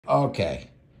Okay,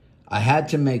 I had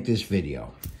to make this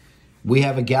video. We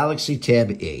have a Galaxy Tab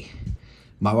E.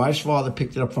 My wife's father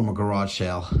picked it up from a garage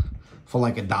sale for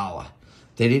like $1.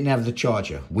 They didn't have the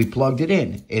charger. We plugged it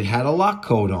in. It had a lock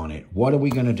code on it. What are we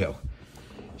going to do?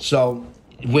 So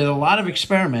with a lot of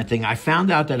experimenting, I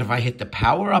found out that if I hit the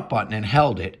power up button and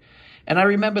held it, and I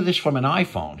remember this from an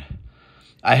iPhone,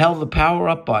 I held the power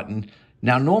up button.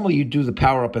 Now, normally you do the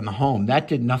power up in the home. That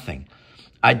did nothing.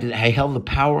 I held the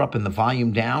power up and the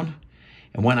volume down.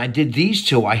 And when I did these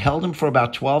two, I held them for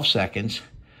about 12 seconds.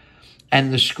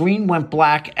 And the screen went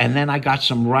black, and then I got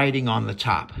some writing on the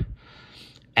top.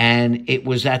 And it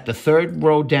was at the third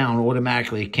row down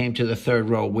automatically. It came to the third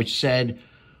row, which said,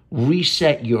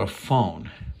 reset your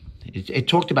phone. It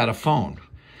talked about a phone.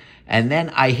 And then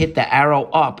I hit the arrow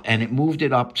up, and it moved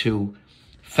it up to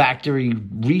factory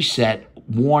reset,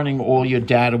 warning all your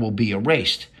data will be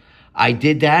erased. I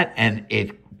did that, and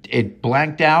it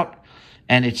blanked out,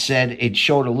 and it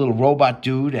showed a little robot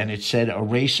dude, and it said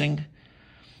erasing,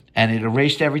 and it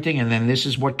erased everything, and then this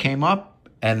is what came up,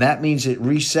 and that means it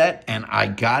reset, and I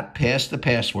got past the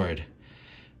password.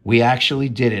 We actually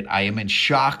did it. I am in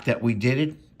shock that we did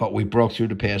it, but we broke through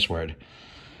the password.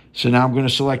 So now I'm going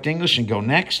to select English and go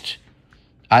next.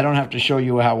 I don't have to show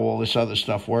you how all this other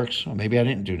stuff works. Or maybe I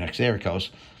didn't do next. There it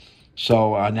goes.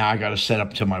 So now I got to set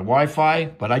up to my Wi-Fi,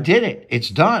 but I did it. It's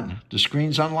done. The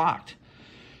screen's unlocked.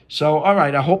 So, all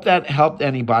right, I hope that helped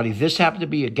anybody. This happened to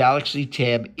be a Galaxy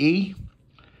Tab E.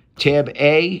 Tab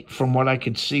A, from what I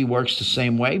could see, works the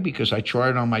same way because I tried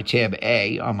it on my Tab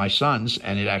A on my son's,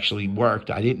 and it actually worked.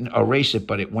 I didn't erase it,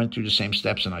 but it went through the same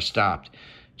steps, and I stopped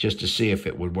just to see if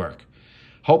it would work.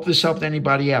 Hope this helped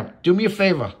anybody out. Do me a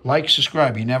favor, like,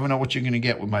 subscribe. You never know what you're going to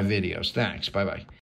get with my videos. Thanks. Bye-bye.